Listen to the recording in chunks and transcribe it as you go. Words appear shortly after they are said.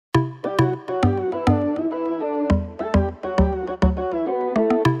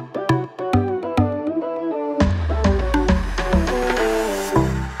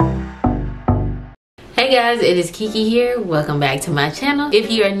Hey guys, it is Kiki here. Welcome back to my channel.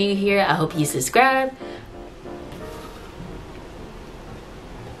 If you are new here, I hope you subscribe.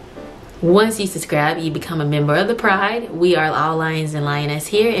 Once you subscribe, you become a member of the Pride. We are all lions and lioness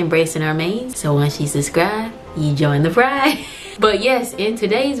here, embracing our manes. So once you subscribe, you join the Pride. But yes, in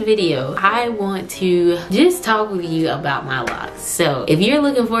today's video, I want to just talk with you about my locks. So if you're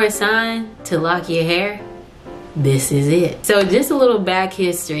looking for a sign to lock your hair, this is it. So just a little back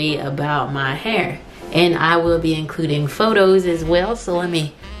history about my hair. And I will be including photos as well, so let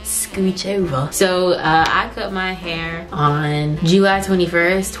me scooch over. So I cut my hair on July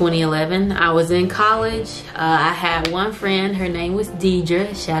 21st, 2011. I was in college. I had one friend, her name was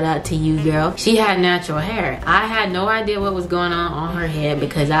Deidre. Shout out to you, girl. She had natural hair. I had no idea what was going on her head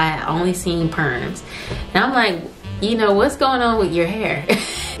because I had only seen perms. And I'm like, you know, what's going on with your hair?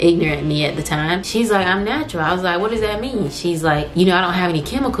 Ignorant me at the time. She's like, I'm natural. I was like, what does that mean? She's like, you know, I don't have any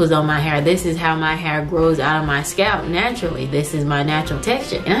chemicals on my hair. This is how my hair grows out of my scalp naturally. This is my natural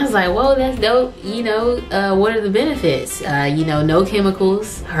texture. And I was like, whoa, that's dope. You know, what are the benefits? You know, no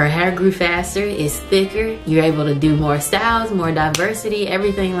chemicals. Her hair grew faster. It's thicker. You're able to do more styles, more diversity,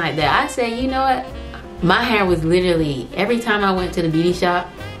 everything like that. I said, you know what? My hair was literally, every time I went to the beauty shop,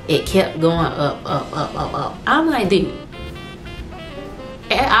 it kept going up, up, up, up, up. I'm like, dude,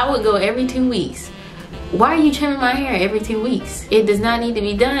 I would go every 2 weeks. Why are you trimming my hair every 2 weeks? It does not need to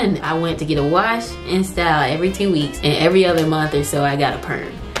be done. I went to get a wash and style every 2 weeks, and every other month or so I got a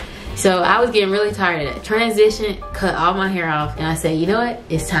perm. So I was getting really tired of that. Transition, cut all my hair off, and I said, you know what?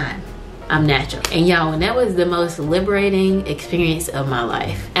 It's time. I'm natural. And y'all, that was the most liberating experience of my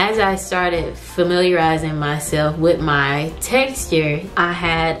life. As I started familiarizing myself with my texture, I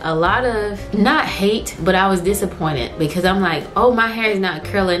had a lot of, not hate, but I was disappointed because I'm like, oh, my hair is not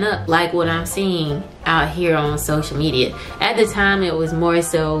curling up like what I'm seeing out here on social media. At the time, it was more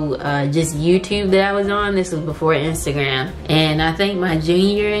so just YouTube that I was on. This was before Instagram. And I think my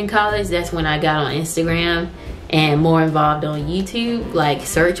junior year in college, that's when I got on Instagram and more involved on YouTube, like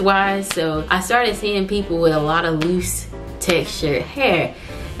search wise. So I started seeing people with a lot of loose textured hair.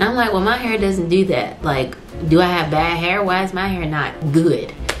 And I'm like, well, my hair doesn't do that. Like, do I have bad hair? Why is my hair not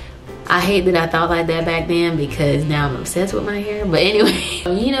good? I hate that I thought like that back then because now I'm obsessed with my hair. But anyway,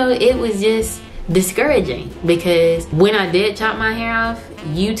 you know, it was just discouraging because when I did chop my hair off,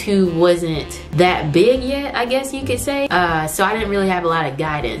 YouTube wasn't that big yet, I guess you could say. So I didn't really have a lot of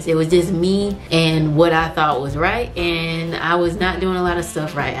guidance. It was just me and what I thought was right, and I was not doing a lot of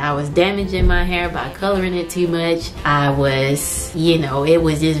stuff right. I was damaging my hair by coloring it too much. I was, you know, it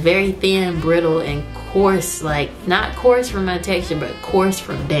was just very thin, brittle, and coarse, like not coarse from my texture, but coarse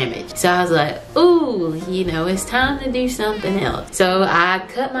from damage. So I was like, ooh, you know, it's time to do something else. So I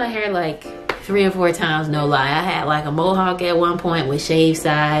cut my hair like 3 or 4 times, no lie. I had like a mohawk at one point with shaved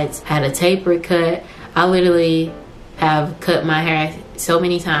sides, had a taper cut. I literally have cut my hair so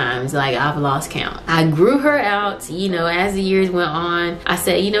many times, like I've lost count. I grew her out, you know, as the years went on. I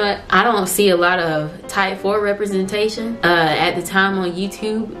said, you know what? I don't see a lot of type 4 representation at the time on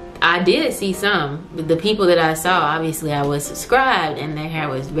YouTube. I did see some, but the people that I saw, obviously I was subscribed and their hair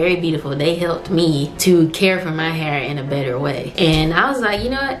was very beautiful. They helped me to care for my hair in a better way. And I was like,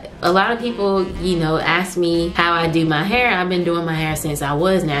 you know what? A lot of people, you know, ask me how I do my hair. I've been doing my hair since I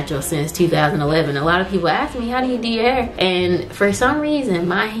was natural, since 2011. A lot of people ask me, how do you do your hair? And for some reason,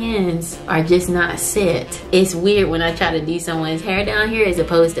 my hands are just not set. It's weird when I try to do someone's hair down here as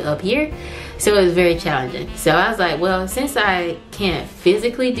opposed to up here. So it was very challenging. So I was like, well, since I can't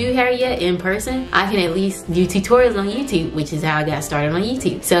physically do hair yet in person, I can at least do tutorials on YouTube, which is how I got started on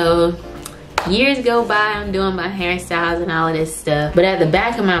YouTube. So years go by, I'm doing my hairstyles and all of this stuff. But at the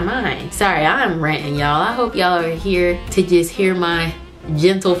back of my mind, sorry, I'm ranting, y'all. I hope y'all are here to just hear my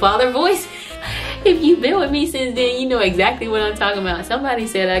gentle father voice. If you've been with me since then, you know exactly what I'm talking about. Somebody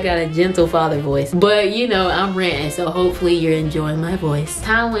said I got a gentle father voice. But you know, I'm ranting, so hopefully you're enjoying my voice.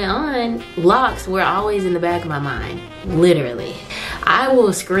 Time went on, locks were always in the back of my mind, literally. I will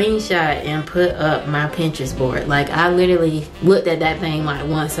screenshot and put up my Pinterest board. Like, I literally looked at that thing like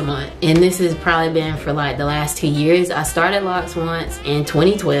once a month. And this has probably been for like the last 2 years. I started locks once in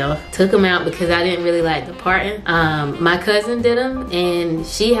 2012. Took them out because I didn't really like the parting. My cousin did them and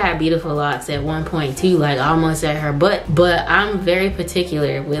she had beautiful locks at one point too, like almost at her butt. But I'm very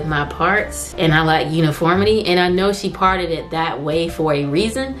particular with my parts and I like uniformity. And I know she parted it that way for a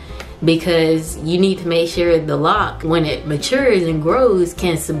reason, because you need to make sure the lock, when it matures and grows,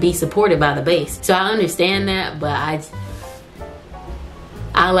 can be supported by the base. So I understand that, but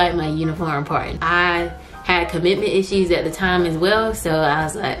I like my uniform part. I had commitment issues at the time as well, so I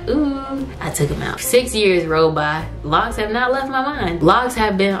was like, ooh, I took them out. 6 years rolled by. Locks have not left my mind. Locks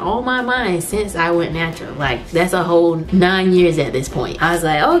have been on my mind since I went natural. Like, that's a whole 9 years at this point. I was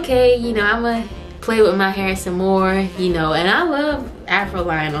like, okay, you know, I'm gonna play with my hair some more, you know, and I love Afro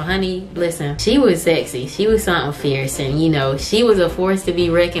Lionel. Honey, listen, she was sexy. She was something fierce, and you know, she was a force to be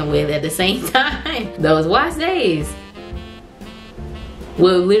reckoned with at the same time. Those wash days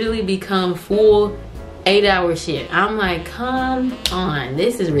will literally become full 8-hour shit. I'm like, come on,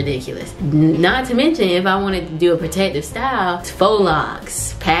 this is ridiculous. Not to mention, if I wanted to do a protective style, faux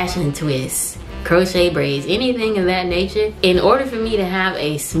locks, passion twists, crochet braids, anything of that nature. In order for me to have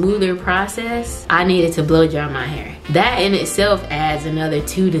a smoother process, I needed to blow dry my hair. That in itself adds another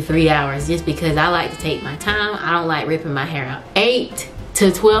 2 to 3 hours, just because I like to take my time. I don't like ripping my hair out. 8 to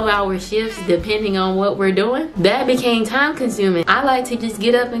 12-hour shifts, depending on what we're doing. That became time consuming. I like to just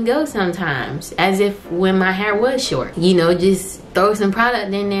get up and go sometimes, as if when my hair was short, you know, just throw some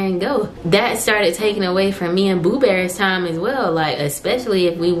product in there and go. That started taking away from me and Boo Bear's time as well, like especially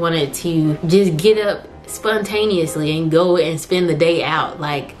if we wanted to just get up spontaneously and go and spend the day out.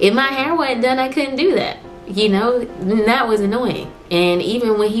 Like, if my hair wasn't done, I couldn't do that, you know. That was annoying. And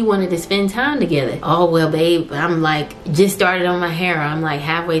even when he wanted to spend time together, oh well babe, I'm like, just started on my hair, I'm like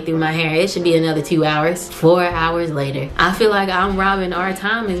halfway through my hair, it should be another 2 hours. 4 hours later, I feel like I'm robbing our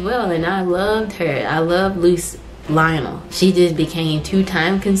time as well. And I loved her. I love loose Lionel. She just became too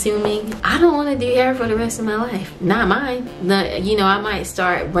time consuming. I don't want to do hair for the rest of my life. Not mine. You know, I might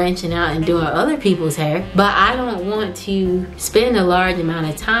start branching out and doing other people's hair, but I don't want to spend a large amount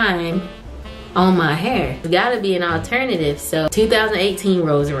of time on my hair. There's gotta be an alternative. So 2018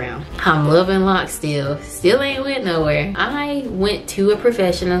 rolls around. I'm loving locks still ain't went nowhere. I went to a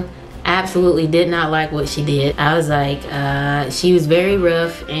professional. Absolutely did not like what she did. I was like, she was very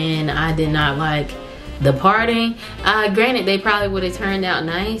rough, and I did not like the parting. Granted, they probably would have turned out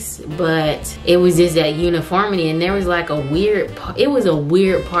nice, but it was just that uniformity, and there was like a weird, it was a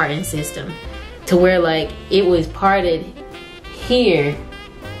weird parting system to where like it was parted here,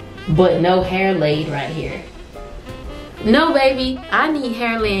 but no hair laid right here. No baby, I need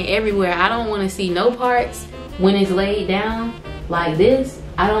hair laying everywhere. I don't want to see no parts when it's laid down like this.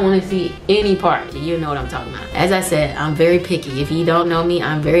 I don't want to see any part. You know what I'm talking about. As I said, I'm very picky. If you don't know me,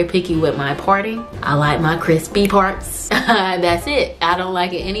 I'm very picky with my parting. I like my crispy parts. That's it. I don't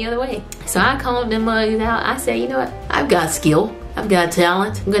like it any other way. So I combed them mugs out. I said, you know what? I've got skill. I've got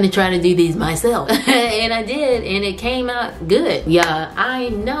talent. I'm gonna try to do these myself. And I did, and it came out good. Yeah, I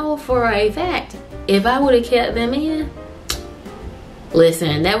know for a fact, if I would have kept them in,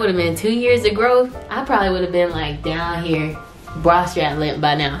 listen, that would have been 2 years of growth. I probably would have been like down here, bra strap length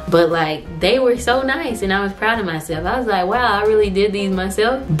by now. But like, they were so nice, and I was proud of myself. I was like, wow, I really did these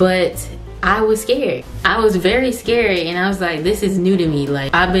myself. But I was scared. I was very scared, and I was like, this is new to me.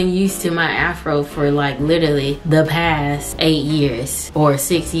 Like, I've been used to my afro for like literally the past 8 years or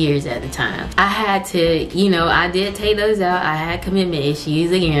 6 years at the time. I had to, you know, I did take those out. I had commitment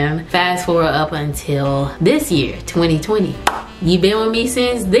issues again. Fast forward up until this year, 2020. You've been with me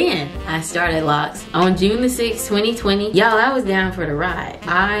since then. I started locks on June the 6th, 2020. Y'all, I was down for the ride.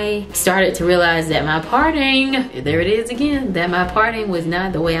 I started to realize that my parting, there it is again, that my parting was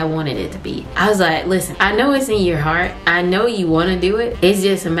not the way I wanted it to be. I was like, listen, I know it's in your heart. I know you want to do it. It's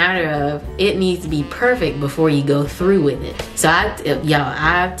just a matter of, it needs to be perfect before you go through with it. So y'all,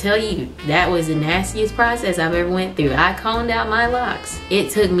 I tell you, that was the nastiest process I've ever went through. I combed out my locks.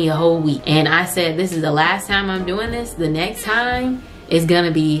 It took me a whole week. And I said, this is the last time I'm doing this. The next time, it's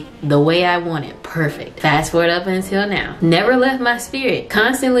gonna be the way I want it, perfect. Fast forward up until now. Never left my spirit.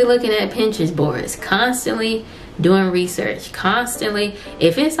 Constantly looking at Pinterest boards, constantly doing research, constantly.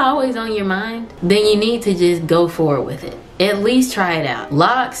 If it's always on your mind, then you need to just go forward with it. At least try it out.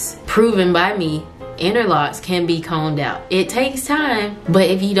 Locks, proven by me, inner locks can be combed out. It takes time, but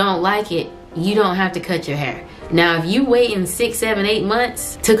if you don't like it, you don't have to cut your hair. Now, if you waiting 6, 7, 8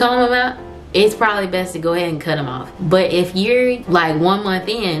 months to comb them out, it's probably best to go ahead and cut them off. But if you're like 1 month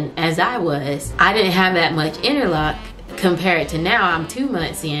in, as I was, I didn't have that much interlock compared to now. I'm 2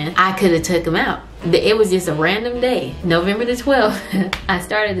 months in. I could have took them out. It was just a random day, November the 12th. I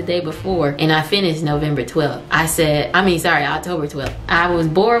started the day before and I finished November 12th. October 12th. I was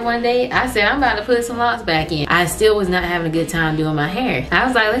bored one day. I said, I'm about to put some locks back in. I still was not having a good time doing my hair. I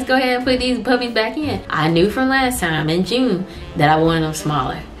was like, let's go ahead and put these puppies back in. I knew from last time in June that I wanted them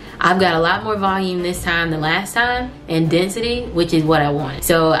smaller. I've got a lot more volume this time than last time, and density, which is what I wanted.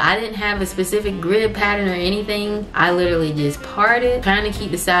 So I didn't have a specific grid pattern or anything. I literally just parted, trying to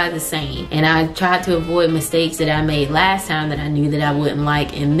keep the size the same. And I tried to avoid mistakes that I made last time that I knew that I wouldn't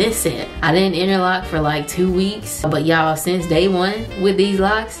like in this set. I didn't interlock for like 2 weeks, but y'all, since day one with these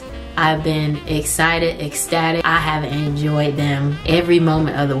locks, I've been excited, ecstatic. I have enjoyed them every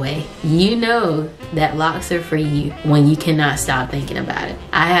moment of the way. You know that locks are for you when you cannot stop thinking about it.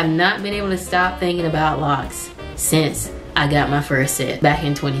 I have not been able to stop thinking about locks since I got my first set back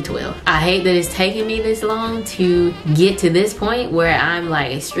in 2012. I hate that it's taken me this long to get to this point where I'm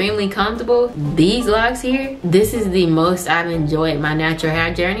like extremely comfortable. These locks here, this is the most I've enjoyed my natural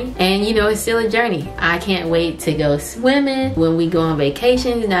hair journey. And you know, it's still a journey. I can't wait to go swimming when we go on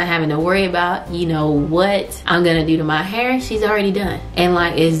vacations, not having to worry about, you know, what I'm gonna do to my hair. She's already done. And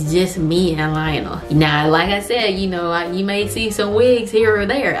like, it's just me and Lionel. Now, like I said, you know, you may see some wigs here or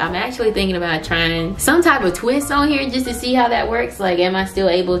there. I'm actually thinking about trying some type of twist on here just to see how that works. Like, am I still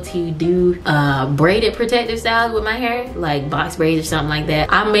able to do braided protective styles with my hair, like box braids or something like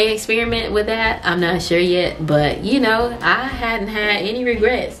that? I may experiment with that. I'm not sure yet, but you know, I hadn't had any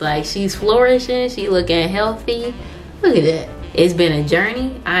regrets. Like, she's flourishing, she looking healthy. Look at that. It's been a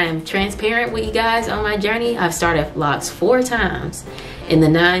journey. I am transparent with you guys on my journey. I've started locks 4 times in the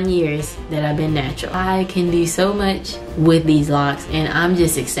 9 years that I've been natural. I can do so much with these locks, and I'm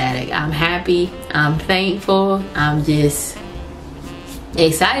just ecstatic. I'm happy, I'm thankful, I'm just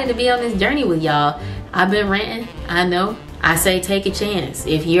excited to be on this journey with y'all. I've been ranting, I know. I say take a chance.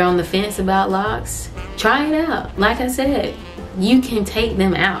 If you're on the fence about locks, try it out. Like I said, you can take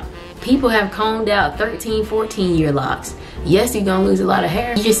them out. People have combed out 13, 14 year locks. Yes, you're gonna lose a lot of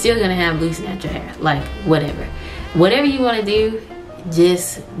hair. You're still gonna have loose natural hair. Like, whatever. Whatever you wanna do,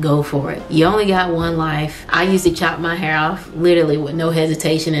 just go for it. You only got one life. I used to chop my hair off literally with no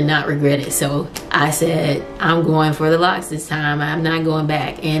hesitation and not regret it. So I said, I'm going for the locks this time. I'm not going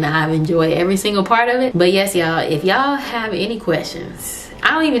back, and I've enjoyed every single part of it. But yes, y'all, if y'all have any questions,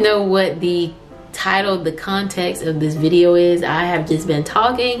 I don't even know what the title, the context of this video is. I have just been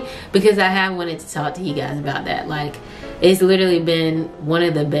talking because I have wanted to talk to you guys about that. Like, it's literally been one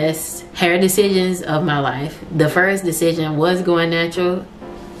of the best hair decisions of my life. The first decision was going natural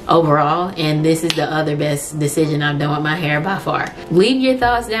overall, and this is the other best decision I've done with my hair by far. Leave your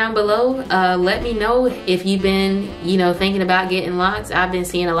thoughts down below. Let me know if you've been, you know, thinking about getting locks. I've been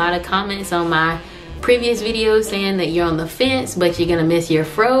seeing a lot of comments on my previous videos saying that you're on the fence, but you're gonna miss your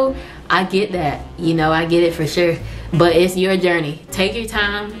fro. I get that, you know, I get it for sure. But it's your journey. Take your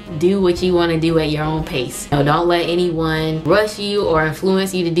time, do what you want to do at your own pace. You know, don't let anyone rush you or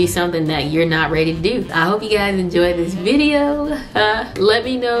influence you to do something that you're not ready to do. I hope you guys enjoyed this video. Let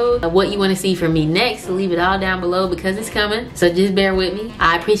me know what you want to see from me next. Leave it all down below because it's coming. So just bear with me.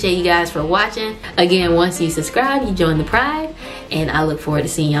 I appreciate you guys for watching. Again, once you subscribe, you join the pride. And I look forward to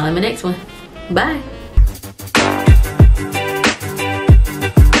seeing y'all in my next one. Bye.